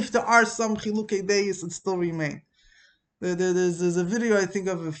 Even if there are some chilukei deis that still remain. There's a video, I think,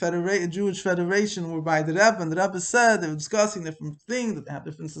 of a Jewish federation whereby the Rebbe said they were discussing different things, that they have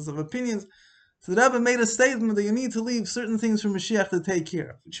differences of opinions. So the Rebbe made a statement that you need to leave certain things for Mashiach to take care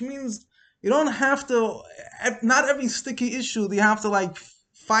of, which means you don't have to, not every sticky issue, you have to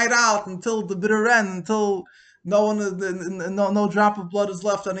fight out until the bitter end, until no drop of blood is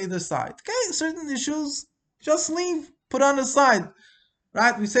left on either side. Okay, certain issues, just leave, put on the side.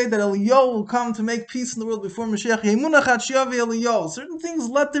 Right? We say that Eliyahu will come to make peace in the world before Mashiach. Certain things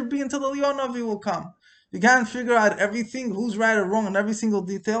let there be until Eliyahu Navi will come. You can't figure out everything, who's right or wrong in every single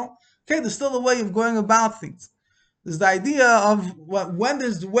detail. Okay, there's still a way of going about things. There's the idea of when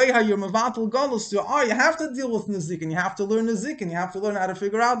there's the way how you're mevatel galus, you have to deal with nizik, and you have to learn nizik, and you have to learn how to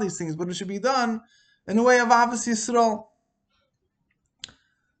figure out these things, but it should be done in a way of Avos Yisrael.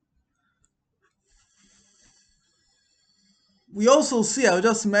 We also see, I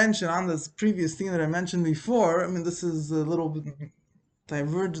just mentioned on this previous thing that I mentioned before, I mean, this is a little bit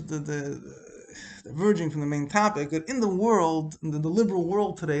diverging from the main topic, but in the world, in the liberal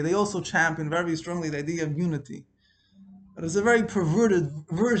world today, they also champion very strongly the idea of unity. But it's a very perverted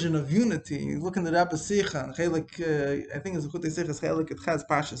version of unity. You look in the Rabbi Sicha, I think it's Chutei Sichas Chelik et Ches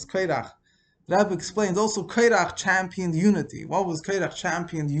Pashas Kairach. The Rabbi explains also Kairach championed unity. What was Kairach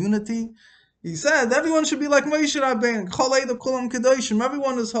championed unity? He said everyone should be like Moshe Rabbeinu. Cholei the Kulam Kedoshim.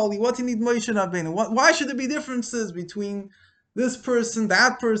 Everyone is holy. What do you need Moshe Rabbeinu? Why should there be differences between this person,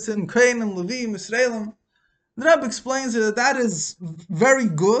 that person, Kohanim, Levim, Yisraelim? The Rebbe explains that is very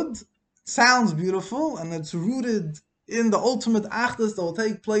good, sounds beautiful, and it's rooted in the ultimate achdus that will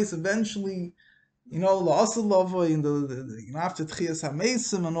take place eventually, la'asal lava, in the after Tchias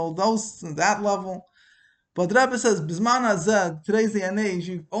HaMesim and all those, that level. But the Rebbe says, Bisman Hazeh, today's day and age,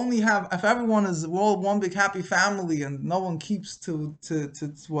 you only have, if everyone is, we're all one big happy family and no one keeps to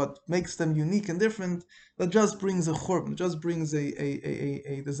what makes them unique and different, that just brings a churban, just brings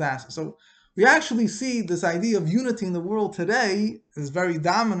a disaster. So we actually see this idea of unity in the world today is very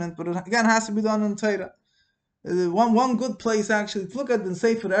dominant, but it again has to be done in Torah. One good place actually, if you look at the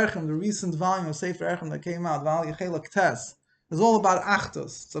Sefer Erchem, the recent volume of Sefer Erchem that came out, Val Yechelak Tes, it's all about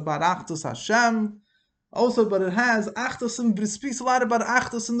Achdus. It's about Achdus Hashem, also, but it has Achdus, and it speaks a lot about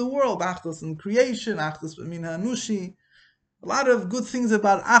Achdus in the world, Achdus in creation, Achdus B'min Hanushi, a lot of good things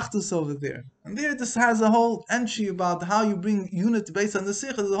about Achdus over there. And there this has a whole entry about how you bring unity based on the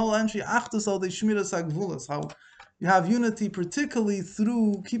Sikha. There's a whole entry, Achdus al Shmiras HaGvulos, how you have unity particularly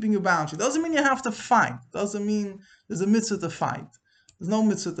through keeping your boundary. Doesn't mean you have to fight. Doesn't mean there's a mitzvah to fight. There's no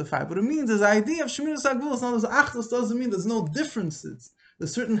mitzvah to fight. But it means there's the idea of Shmiras HaGvulos. Now, there's Achdus doesn't mean there's no differences.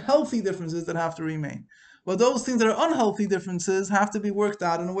 There's certain healthy differences that have to remain. But those things that are unhealthy differences have to be worked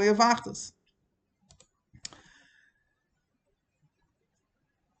out in a way of Achdus.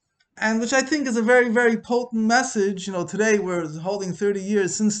 And which I think is a very, very potent message. Today we're holding 30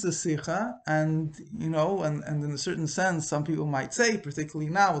 years since the Sikha, and and in a certain sense, some people might say, particularly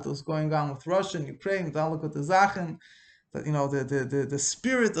now with what's going on with Russia and Ukraine, with Alakot Zachen, that the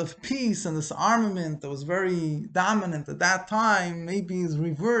spirit of peace and this armament that was very dominant at that time maybe is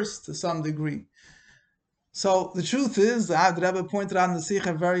reversed to some degree. So the truth is, the Rebbe pointed out in the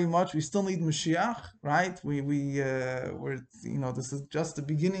Sikha very much, we still need Mashiach, right? We're this is just the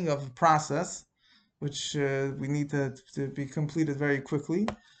beginning of a process, which we need to be completed very quickly.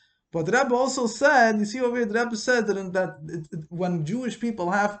 But the Rebbe also said, you see over here, the Rebbe said that when Jewish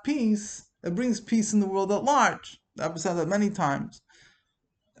people have peace, it brings peace in the world at large. The Rebbe said that many times,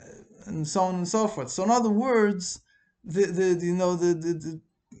 and so on and so forth. So in other words, when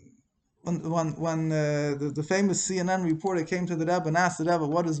the famous CNN reporter came to the Rebbe and asked the Rebbe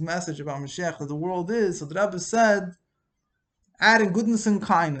what his message about Mashiach that the world is, so the Rebbe said, adding goodness and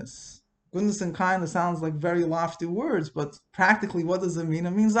kindness. Goodness and kindness sounds like very lofty words, but practically what does it mean?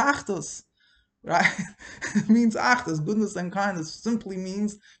 It means achdus, right? It means achdus. Goodness and kindness simply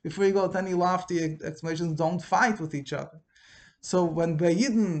means, before you go to any lofty explanations, don't fight with each other. So when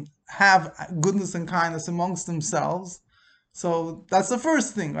Yidden have goodness and kindness amongst themselves, so that's the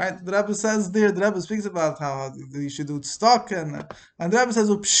first thing, right? The Rebbe says there, the Rebbe speaks about how you should do tzedakah, and the Rebbe says,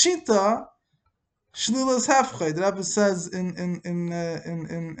 "Pshita shlilas hefchei." The Rebbe says in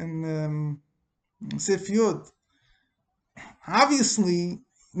Sif Yud, obviously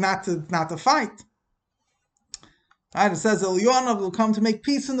not to fight. Right? It says Eliyahu will come to make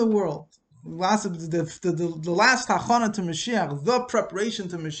peace in the world. The last hachana to Mashiach, the preparation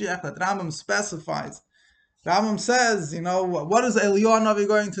to Mashiach that Rambam specifies. Rambam says, what is Eliyahu Navi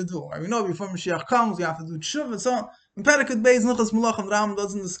going to do? We know before Mashiach comes, you have to do tshuva and so on. In Perikut Beis Nuchas Malachim, Rambam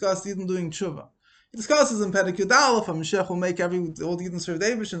doesn't discuss even doing tshuva. He discusses in Perikut Aleph, and Mashiach will make all the Yidden serve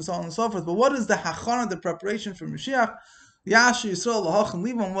Davish and so on and so forth. But what is the hachana, the preparation for Mashiach? Yashi Yisrael Lahachim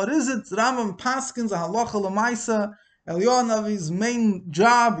Livam. What is it? Rambam Paskins a halacha lemaisa. Eliyahu Navi's main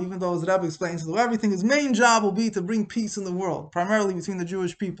job, even though as the Rebbe explains, everything, his main job will be to bring peace in the world, primarily between the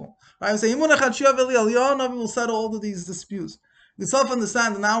Jewish people. Right? We say, Eliyahu Navi will settle all of these disputes. We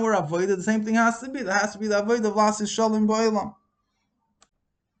self-understand in our avodah, the same thing has to be. There has to be the avodah of Las Shalom Ba'olam.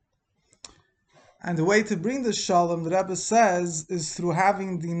 And the way to bring the Shalom, the Rebbe says, is through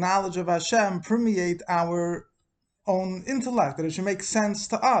having the knowledge of Hashem permeate our own intellect, that it should make sense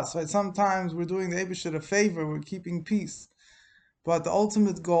to us. Right? Sometimes we're doing the Eibusher a favor, we're keeping peace. But the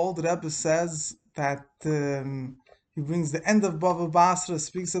ultimate goal, the Rebbe says, that he brings the end of Bava Basra,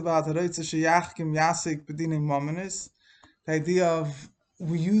 speaks about the idea of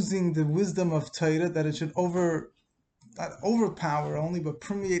we're using the wisdom of Torah, that it should not overpower only, but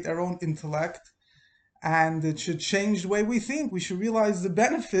permeate our own intellect, and it should change the way we think. We should realize the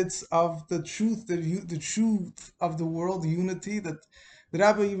benefits of the truth, the truth of the world, unity. That the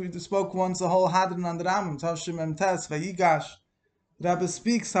Rabbi spoke once the whole Hadron on the Rambam, Tavshim Emtes Vayigash. The Rabbi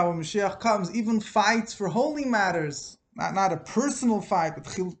speaks how when Mashiach comes, even fights for holy matters, not a personal fight, but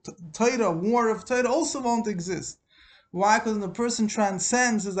Torah, war of Torah, also won't exist. Why? Because when a person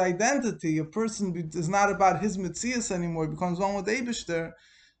transcends his identity, a person is not about his mitzias anymore, it becomes one with Eibishter.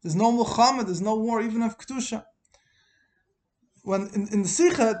 There's no Muhammad, there's no war, even of Kedusha. When in the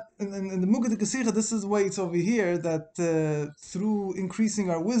Sikha, in the Mugadik Sikha, this is the way it's over here, that through increasing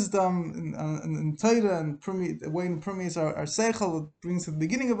our wisdom in Torah and the way it permeates our Seichel, it brings to the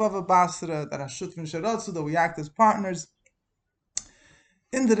beginning of Ava Basra, that Hashut V'N Sheratzu, that we act as partners.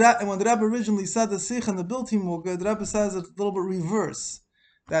 And when the Rebbe originally said the Sikha and the Bilti Muga, the Rebbe says it a little bit reverse.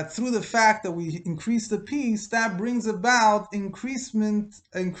 That through the fact that we increase the peace, that brings about increase in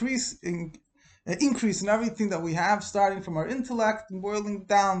everything that we have, starting from our intellect and boiling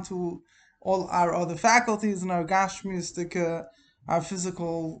down to all our other faculties and our gashmistic, our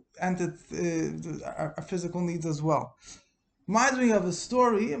physical our physical needs as well. Reminds me of a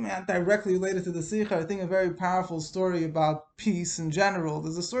story, not directly related to the Sikha, I think a very powerful story about peace in general.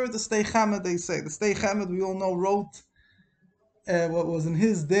 There's a story of the Stei Chamed, they say. The Stei Chamed, we all know, wrote what was in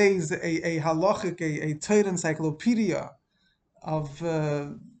his days a halachic, a Torah encyclopedia of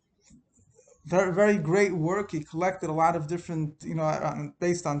very, very great work. He collected a lot of different,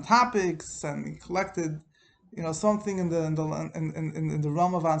 based on topics, and he collected, something in the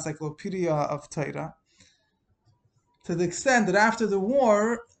realm of encyclopedia of Torah. To the extent that after the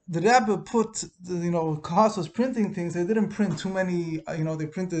war, the Rebbe put, Kahas was printing things. They didn't print too many, they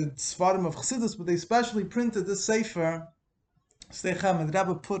printed Svarim of Chassidus, but they especially printed this Sefer, Stei Chamed. The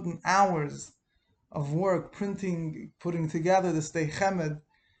Rebbe put in hours of work putting together the Stei Chamed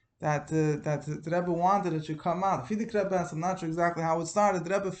that the Rebbe wanted it to come out. Fidik Rebbe, I'm not sure exactly how it started.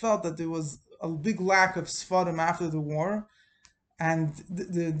 The Rebbe felt that there was a big lack of Svarim after the war, and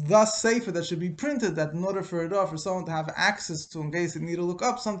thus Sefer that should be printed, that in order for someone to have access to, in case they need to look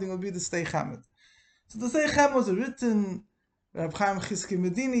up something, would be the Stei Chamed. So the Stei Chamed was written, Reb Chaim Chizki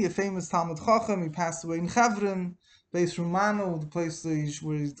Medini, a famous Talmud Chacham, he passed away in Chevron, based from Manu, the place where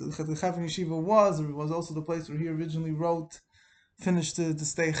the Chevron Yeshiva was. It was also the place where he originally finished the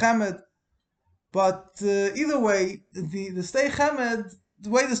Stei Chamed. But either way, the Stei Chamed, the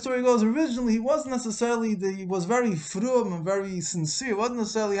way the story goes, originally he wasn't necessarily, he was very frum and very sincere. He wasn't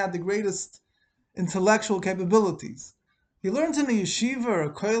necessarily had the greatest intellectual capabilities. He learned in a yeshiva or a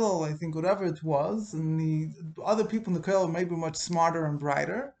kollel, I think, whatever it was, and the other people in the kollel were maybe much smarter and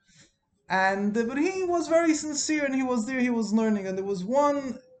brighter. But he was very sincere, and he was there, he was learning. And there was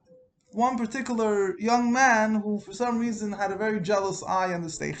one particular young man who, for some reason, had a very jealous eye on the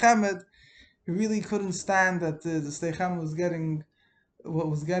Stei Chamed. He really couldn't stand that the Stei Chamed was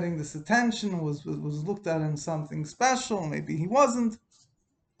getting this attention, was looked at in something special. Maybe he wasn't.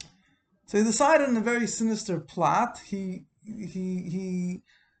 So he decided in a very sinister plot. He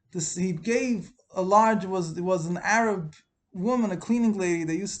gave a large, it was an Arab woman, a cleaning lady.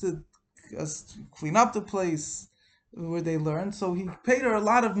 They used to clean up the place where they learned. So he paid her a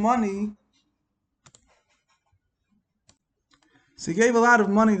lot of money. So he gave a lot of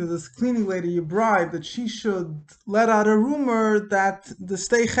money to this cleaning lady, a bribe, that she should let out a rumor that the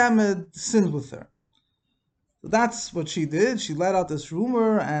Stei Chamed sinned with her. So that's what she did. She let out this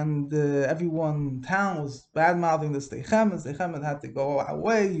rumor, and everyone in town was bad-mouthing the Stei Chamed. Stei Chamed had to go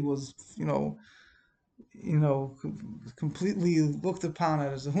away. He was, completely looked upon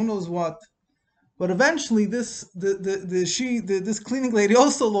as who knows what. But eventually, this cleaning lady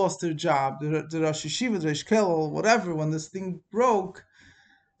also lost her job. The Rosh Yeshiva, the Reish Kollel, whatever. When this thing broke,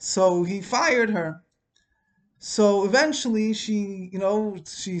 so he fired her. So eventually,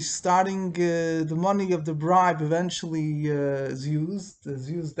 she's starting. The money of the bribe eventually is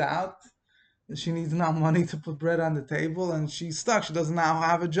used out. She needs now money to put bread on the table, and she's stuck. She doesn't now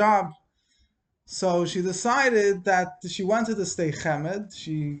have a job. So she decided that she went to the Stei Chamed.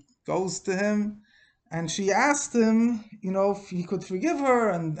 She goes to him, And she asked him, if he could forgive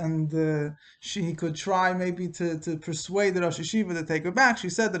her, and he could try maybe to persuade the Rosh Hashiva to take her back. She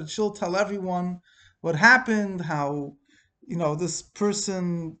said that she'll tell everyone what happened, how, this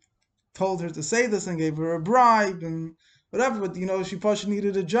person told her to say this and gave her a bribe and whatever. But she probably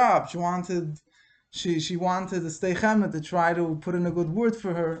needed a job. She wanted the Stei Chemet to try to put in a good word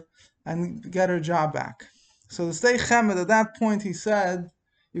for her and get her job back. So the Stei Chemet, at that point, he said,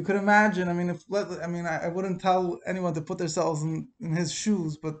 you could imagine. I mean, I wouldn't tell anyone to put themselves in his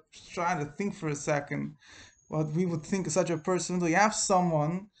shoes, but try to think for a second what we would think of such a person. You have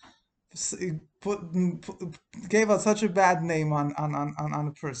someone gave us such a bad name on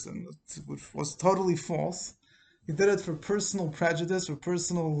a person, which was totally false. He did it for personal prejudice, for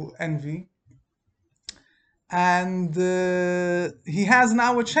personal envy. And he has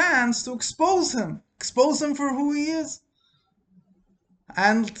now a chance to expose him for who he is,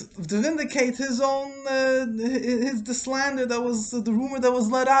 and to vindicate his own, the slander that was, the rumor that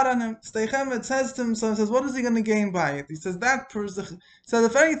was let out on him. Stei Chemet says to him, so he says, what is he going to gain by it? He says, that person says,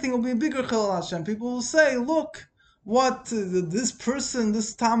 if anything, will be a bigger Chilul Hashem. People will say, look, what this person,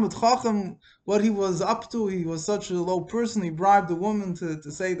 this Talmud Chacham, what he was up to. He was such a low person. He bribed a woman to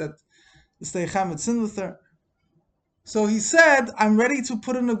say that Stei Chemet sinned with her. So he said, I'm ready to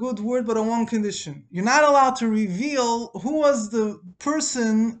put in a good word, but on one condition. You're not allowed to reveal who was the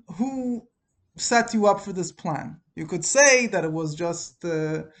person who set you up for this plan. You could say that it was just,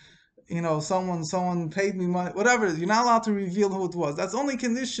 someone paid me money, whatever. You're not allowed to reveal who it was. That's the only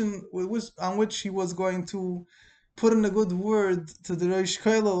condition on which he was going to put in a good word to the Rosh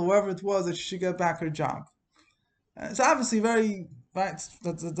Kollel, whoever it was, that she should get back her job. It's obviously very... Right,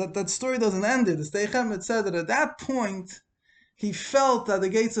 that story doesn't end it. The Stei Chemet said that at that point, he felt that the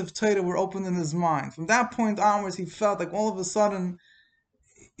gates of Torah were opened in his mind. From that point onwards, he felt like all of a sudden,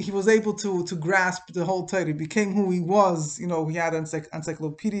 he was able to grasp the whole Torah. He became who he was. He had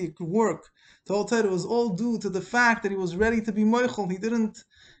encyclopedic work. The whole Torah was all due to the fact that he was ready to be moichel.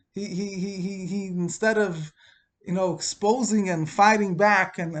 He instead of exposing and fighting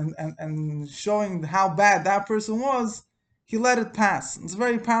back and showing how bad that person was, he let it pass. It's a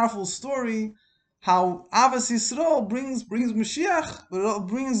very powerful story how Avos Yisrael brings Mashiach, but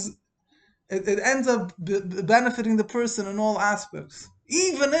it ends up benefiting the person in all aspects.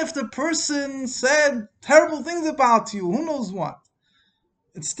 Even if the person said terrible things about you, who knows what.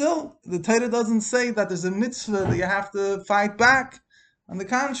 It's still, the Torah doesn't say that there's a mitzvah that you have to fight back. On the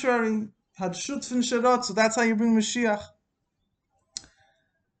contrary, had shutfin sherot, so that's how you bring Mashiach.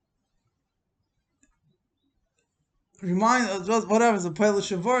 Whatever, it's a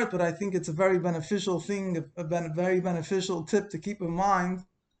Polish word, but I think it's a very beneficial thing, very beneficial tip to keep in mind.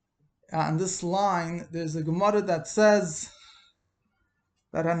 On this line, there's a Gemara that says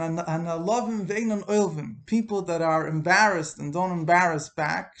that hanalovim veinon oilvim, people that are embarrassed and don't embarrass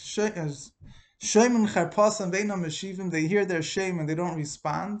back, sheimen charpasan veinon meshivim, they hear their shame and they don't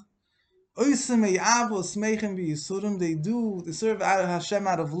respond. Oisem e'avos meichem v'yisurim, they serve Hashem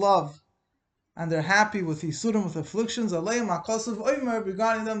out of love, and they're happy with Yisurim, with afflictions. Aleim HaKosav Oimer,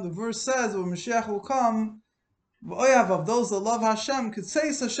 regarding them, the verse says, when Mashiach will come, of those that love Hashem, could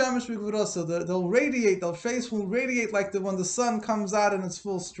say Hashem they'll radiate, their face will radiate like when the sun comes out in its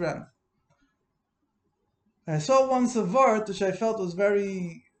full strength. I saw once a word which I felt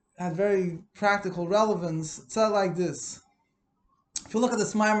had very practical relevance. It said like this. If you look at the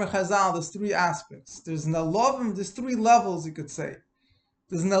Maimer Chazal, there's three aspects. There's three levels, you could say.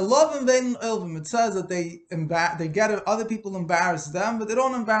 There's Nalovim Vein Elvim. It says that they get other people embarrass them, but they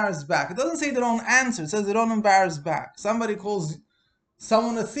don't embarrass back. It doesn't say they don't answer. It says they don't embarrass back. Somebody calls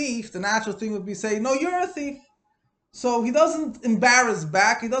someone a thief, the natural thing would be say, no, you're a thief. So he doesn't embarrass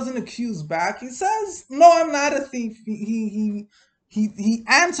back. He doesn't accuse back. He says, no, I'm not a thief. He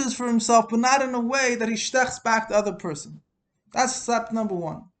answers for himself, but not in a way that he shtechs back the other person. That's step number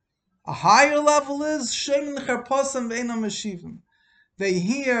one. A higher level is Shem Cherposam Ve'enam Meshivim. They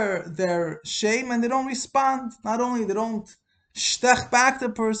hear their shame and they don't respond. Not only they don't shtech back the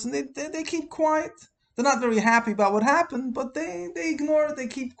person, they keep quiet. They're not very happy about what happened, but they ignore it, they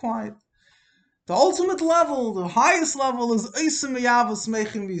keep quiet. The ultimate level, the highest level is Oisem Yavos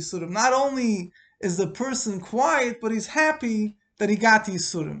Meichem V'Yisurim. Not only is the person quiet, but he's happy that he got the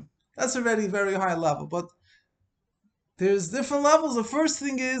Yisurim. That's already a very high level. But there's different levels. The first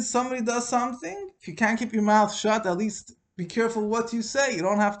thing is somebody does something. If you can't keep your mouth shut, at least be careful what you say. You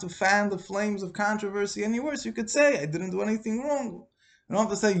don't have to fan the flames of controversy any worse. You could say, I didn't do anything wrong. You don't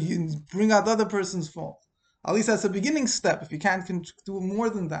have to say, you bring out the other person's fault. At least that's a beginning step, if you can't do more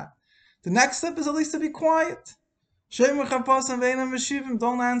than that. The next step is at least to be quiet.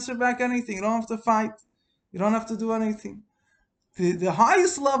 Don't answer back anything. You don't have to fight. You don't have to do anything. The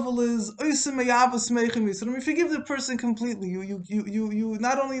highest level is if you forgive the person completely. You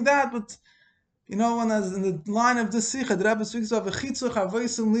not only that, but when as in the line of the Sikha, the Rebbe speaks of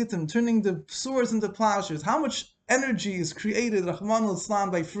turning the swords into plowshares. How much energy is created, Rahman al-Islam,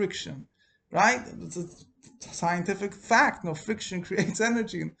 by friction, right? It's a scientific fact. No, friction creates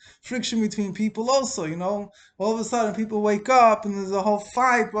energy, and friction between people also. All of a sudden people wake up and there's a whole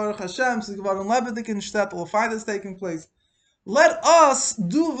fight. Baruch Hashem, a fight is taking place. Let us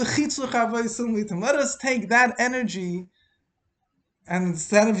do Let us take that energy. And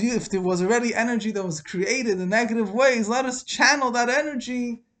instead of if there was already energy that was created in negative ways, let us channel that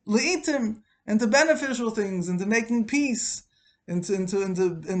energy leitim into beneficial things, into making peace,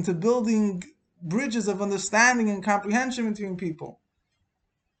 into building bridges of understanding and comprehension between people.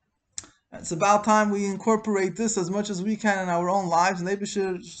 It's about time we incorporate this as much as we can in our own lives. And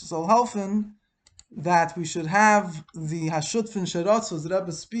Eibusher soll helfen that we should have the hashutfin sheratzu, as the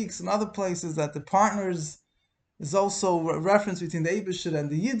Rebbe speaks in other places, that the partners is also a reference between the Eibusher and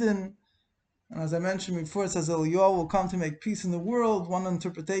the Yidden. And as I mentioned before, it says Eliyahu will come to make peace in the world. One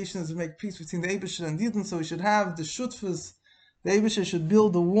interpretation is to make peace between the Eibusher and the Yidden. So we should have the shutfas. The Eibusher should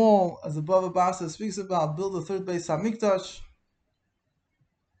build the wall, as the Bava Basra speaks about, build the third Beis Hamikdash.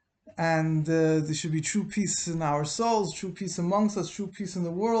 And there should be true peace in our souls, true peace amongst us, true peace in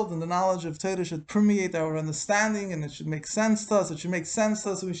the world, and the knowledge of Torah should permeate our understanding, and it should make sense to us. It should make sense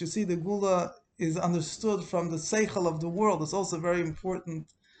to us, and we should see the Gula is understood from the seichel of the world. It's also a very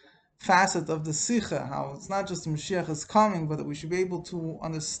important facet of the Sikha, how it's not just the Mashiach is coming, but that we should be able to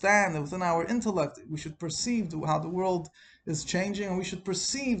understand that within our intellect, we should perceive how the world is changing, and we should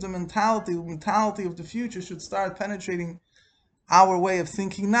perceive the mentality of the future should start penetrating our way of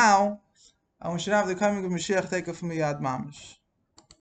thinking now, and we should have the coming of Mashiach take it from Yad Mamish.